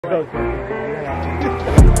Nice.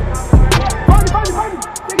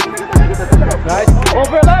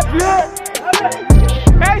 Overlap, yeah.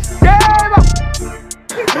 Hey, Sam!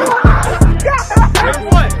 It's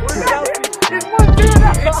what? It's 1-2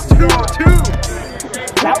 now. It's 2-2.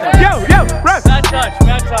 Yo, ref. Bad touch,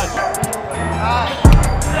 bad touch.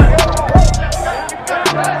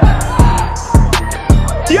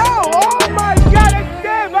 Yo, oh my God, it's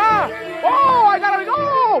Sam, huh? Oh, I gotta go.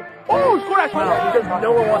 Oh, score that. Because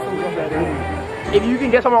no one wants to lose that. If you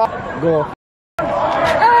can get someone off, go.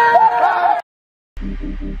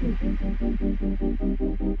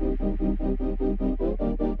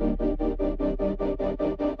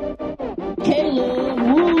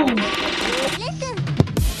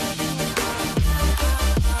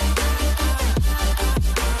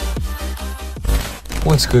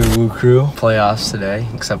 What's good, Woo Crew? Playoffs today,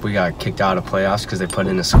 except we got kicked out of playoffs because they put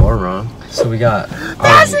in a score wrong. So we got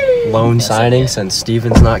loan signing since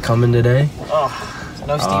Steven's not coming today. Oh,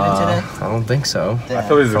 no Steven today? I don't think so. I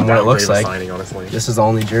feel this From what it looks like, signing, honestly. This is the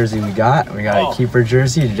only jersey we got. We got a keeper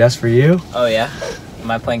jersey just for you. Oh yeah?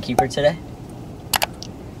 Am I playing keeper today?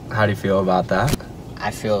 How do you feel about that?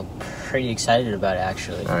 I feel pretty excited about it,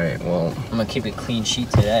 actually. All right, well, I'm gonna keep a clean sheet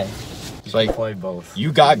today. like play both.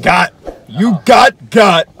 You got. You got.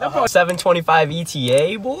 725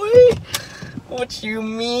 ETA, boy. What you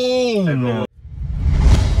mean?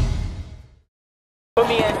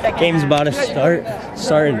 Game's about to start.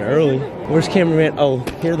 Starting early. Where's cameraman? Oh,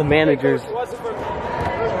 here are the managers. Yo.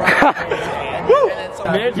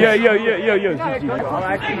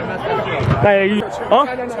 Huh?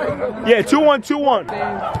 Yeah, 2-1.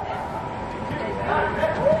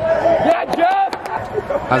 Yeah, Jeff!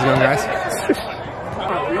 How's it going, guys?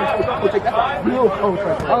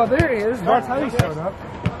 Oh, there he is. That's how he showed up.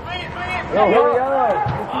 Yo, hurry up.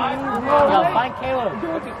 Yo, find Caleb.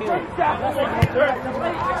 Look at Caleb.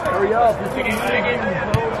 Hurry up.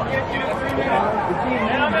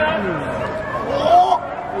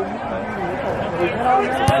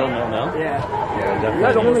 Yeah. You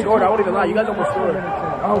guys almost scored. I won't even lie. You guys almost scored.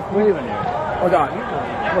 Oh, wait. Oh, God.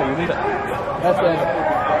 Wait, you need it. That's it.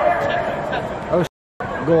 Oh,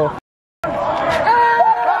 goal.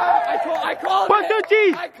 I called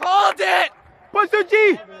it. I called it. Pasucci.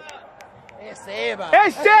 Receba.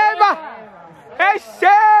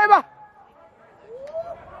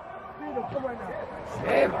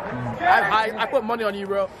 I put money on you,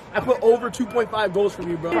 bro. I put over 2.5 goals from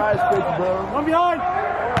you, bro. One behind.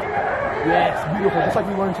 Yes, beautiful. Just like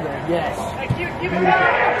we learned today. Yes. Beautiful.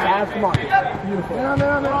 Chaz, come on. Beautiful. No.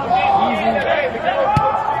 Easy.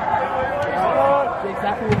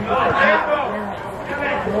 Exactly what we want.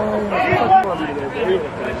 What do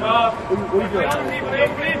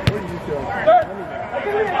you feel?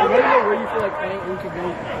 Where you feel like playing, we could go.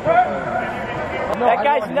 That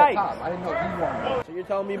guy's nice. I didn't know he won. So you're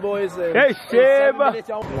telling me, boys, that hey, Sheba.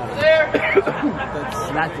 There.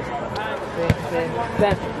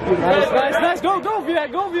 That's nice. Go,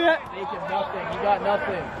 Viet. Make him nothing. You got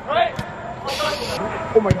nothing. Right.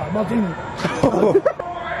 Oh my God, Maldini.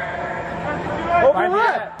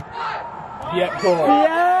 Overlap. Yeah, go on.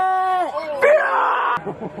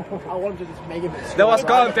 I want him to just make it. That was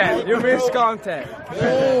content. You missed content.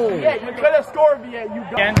 Oh. Yeah, you could have scored, Viet. You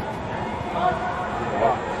got.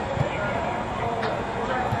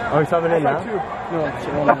 Oh, he's coming in now? No,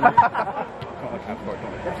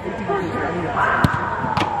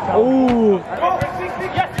 oh.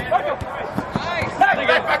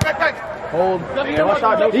 Hold. No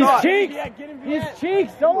shot. He's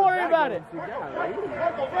cheeks. Don't worry about it.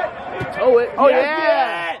 Oh,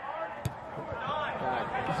 yeah.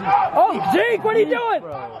 Oh, Jake, what are you doing?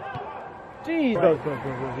 Jeez.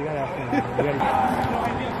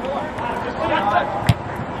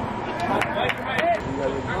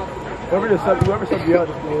 Whoever subbed you out just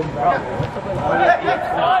goes out.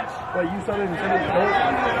 Wait, you subbed him?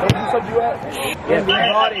 Who subbed you out? Yeah,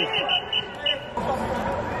 body.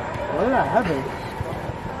 What did I have it?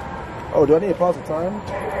 Oh, do I need to pause the time?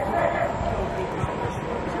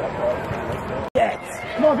 Yes.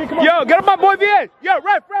 Come on, V, come on. Yo, get up my boy VS. Yo,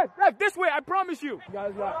 ref, this way, I promise you. You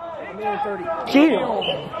guys got a minute 30. Chill.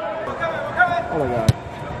 Oh my God.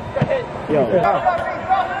 Yo.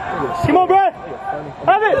 Come on, bro.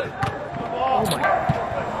 Have it. Oh my God.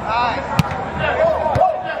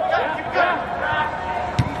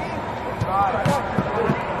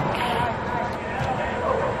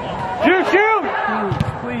 Shoot!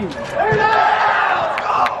 Please.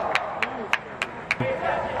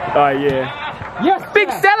 Oh yeah. Yes, big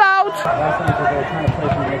sellout.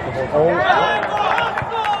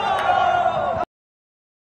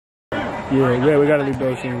 Yeah, we gotta leave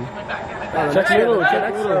those things. Check the middle.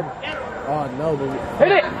 Check the middle. Oh no, but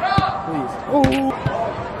hit it! Please. Ooh.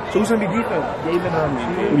 So who's gonna be defense? David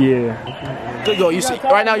Yeah. Good goal. You see,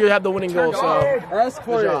 right now you have the winning goal. So Ask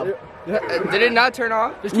for it. Did it not turn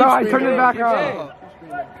off? no, I turned it back on.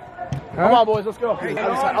 Come on, boys, let's go. I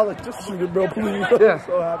was like, just shoot it, bro, please. Yeah. I'm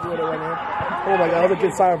so happy with it right now. Oh my god, that was a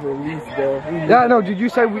good sign for relief, bro. Yeah, no, dude, you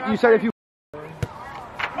said if you.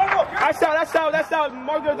 That's out.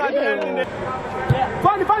 Marco's not there.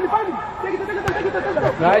 Find it. Take it.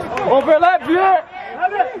 Nice. Overlap, yeah.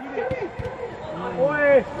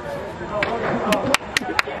 Boy.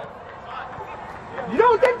 You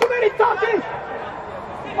don't take too many touches.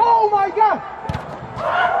 Oh my god.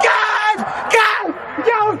 God!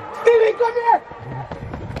 Yo, Stevie, come here.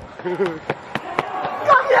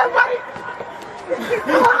 Come here, buddy.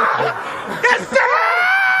 Yes, sir!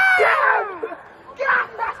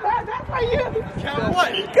 That's for you! Count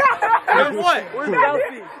what? Count what?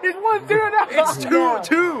 It's 1-0 now! It's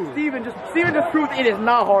 2-2! Steven just proved it is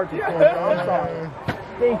not hard to score. I'm sorry.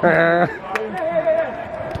 Thank you.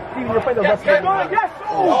 Steven, you're playing the rest of the game. Yes!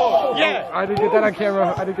 Oh! Yeah! I didn't get that on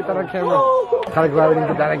camera. Kind of glad we didn't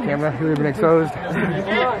get that on camera. He would have been exposed.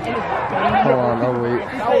 Hold on, oh wait.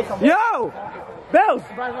 Yo! Bells!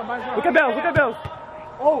 Look at Bells!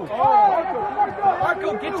 Oh!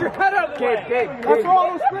 Marco, get your head out of the way! That's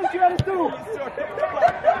all those sprints you had to do!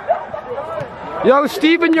 Yo,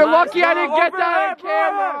 Steven, you're lucky I didn't get that on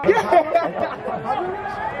camera.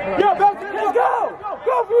 Yo, Bells, let's go!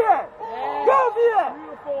 Go for it!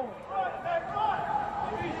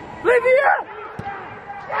 Leave here!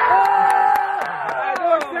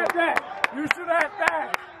 You should have that!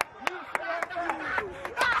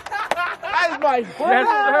 That's my Yes,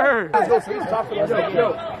 sir. Let's go, Steve. Stop for the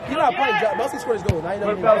Yo, he's not playing. Belson scores his goal. Now he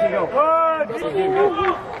doesn't go.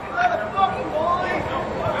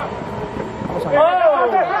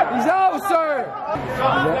 He's out, sir.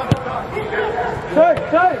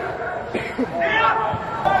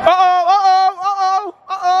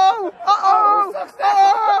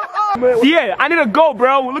 Yeah, I need to go,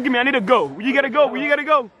 bro. Look at me, I need to go. You gotta go.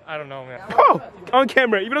 I don't know, man. Oh, on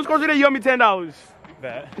camera. If you don't score today, you owe me $10.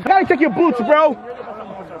 I gotta check your boots, bro.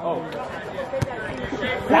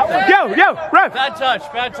 Yo, ref. Bad touch.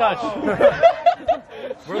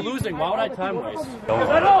 We're losing. Why would I time waste?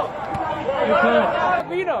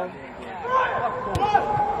 Vito.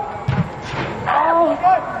 I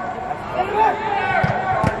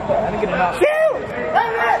didn't get it out.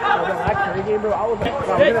 Game, bro. I was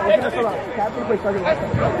gonna fill out. Captain play starting last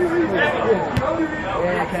time.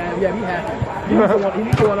 Yeah, he happy. He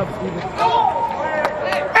needs to one up, Steven.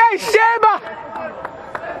 Hey, Sheba!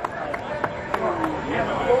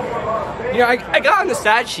 Yeah, I got on the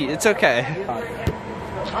stat sheet. It's okay.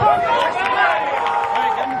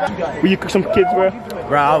 Will you cook some kids, bro?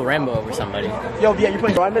 Bro, I'll Rambo over somebody. Yo, yeah, you're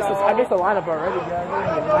playing. Bro, I missed the lineup already, guys.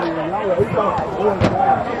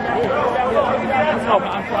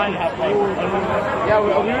 I'm flying halfway. Yeah, we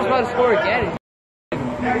were about to score again.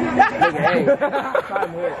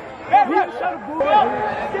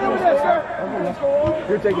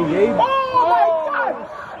 You're taking Gabe. Oh my god!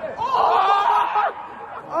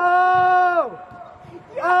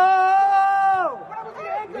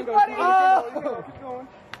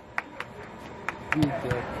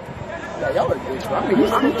 Yeah, y'all are good. I'm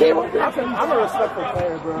a respectful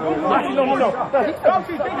player, bro. No.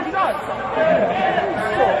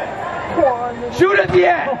 Shoot at the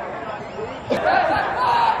end!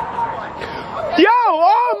 Yo,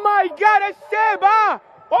 oh my god, that's Seba!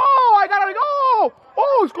 Oh, I gotta go!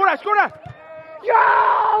 Oh, score that! Yo,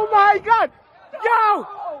 oh my god! Yo!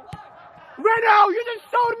 Reno, you just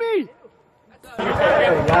sold me!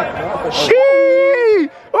 She!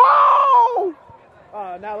 Oh!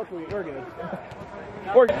 Now look, we're good.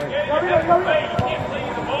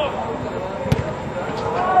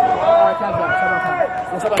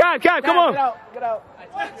 Cat, come on! Get out.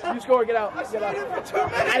 You scored, get out.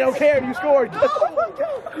 I don't care, you scored.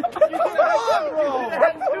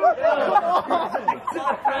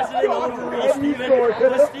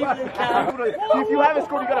 If you haven't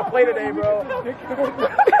scored, you gotta play today, bro.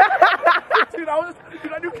 Dude,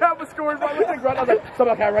 I knew Cat was scoring, bro. I was like, stop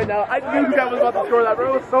out Cat right now. I knew Cat was about to score that,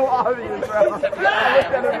 bro. It was so obvious, bro. I looked at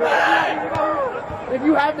him, bro. If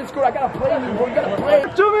you haven't scored, I gotta play you, bro. You gotta play.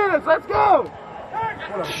 2 minutes, let's go!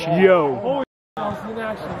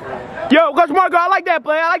 Yo, Coach Marco, I like that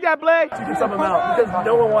play. You can sub him out because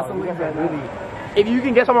no one wants to leave that movie. If you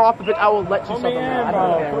can get someone off the pitch, I will let you sub him out. I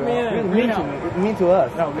don't care. It's mean to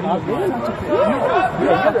us. No,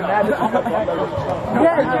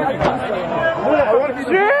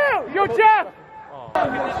 Yo, Jeff!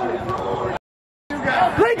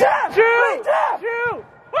 Play Jeff! Shoot! Shoot!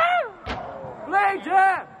 Play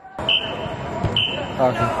jab!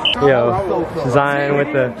 Yo, Zion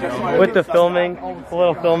with the filming, a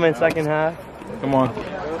little filming second half. Come on.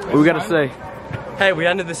 What we gotta say? Hey, we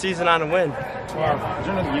ended the season on a win. Yeah,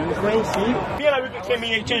 we came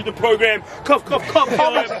in and changed the program. Cuff.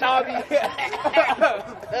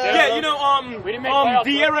 Yeah, you know,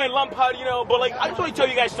 Vieira and Lampard, you know, but like, I just want to tell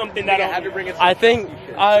you guys something that I think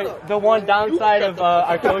the one downside of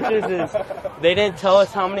our coaches is they didn't tell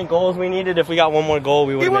us how many goals we needed. If we got one more goal,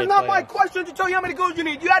 we would. It was not my question to tell you how many goals you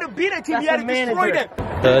need. You had to beat a team. You had to destroy them.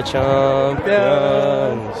 The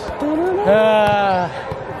champions.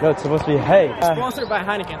 No, it's supposed to be hey. Sponsored by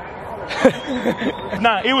Heineken.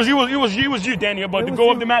 Nah, it was you, Daniel. But the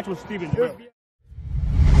goal of the match was Steven.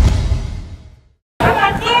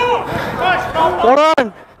 Hold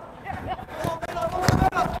on.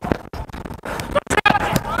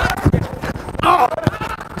 Oh.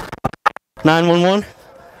 911.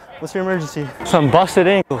 What's your emergency? Some busted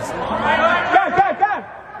ankles.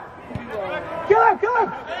 God! Kill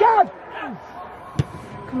him! God!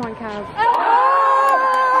 Come on, Cav.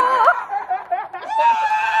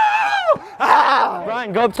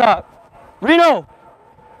 Ryan, go up top. Reno!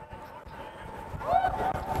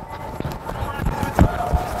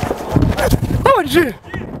 Oh, shit!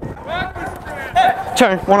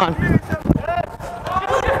 Turn, one on.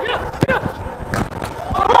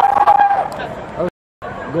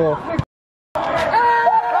 Goal.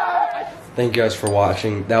 Thank you guys for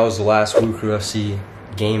watching. That was the last Woo Crew FC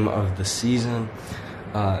game of the season.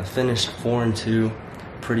 Finished 4-2.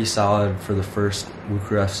 Pretty solid for the first Woo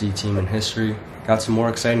Crew FC team in history. Got some more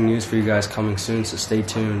exciting news for you guys coming soon, so stay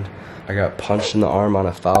tuned. I got punched in the arm on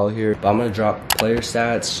a foul here, but I'm gonna drop player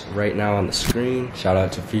stats right now on the screen. Shout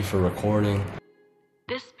out to FIFA Recording.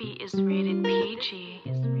 This beat is rated PG.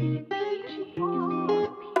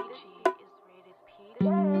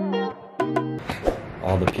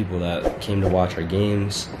 All the people that came to watch our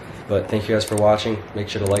games. But thank you guys for watching. Make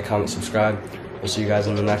sure to like, comment, subscribe. We'll see you guys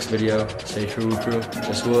in the next video. Stay true, Woo Crew.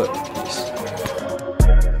 Just do it. Peace.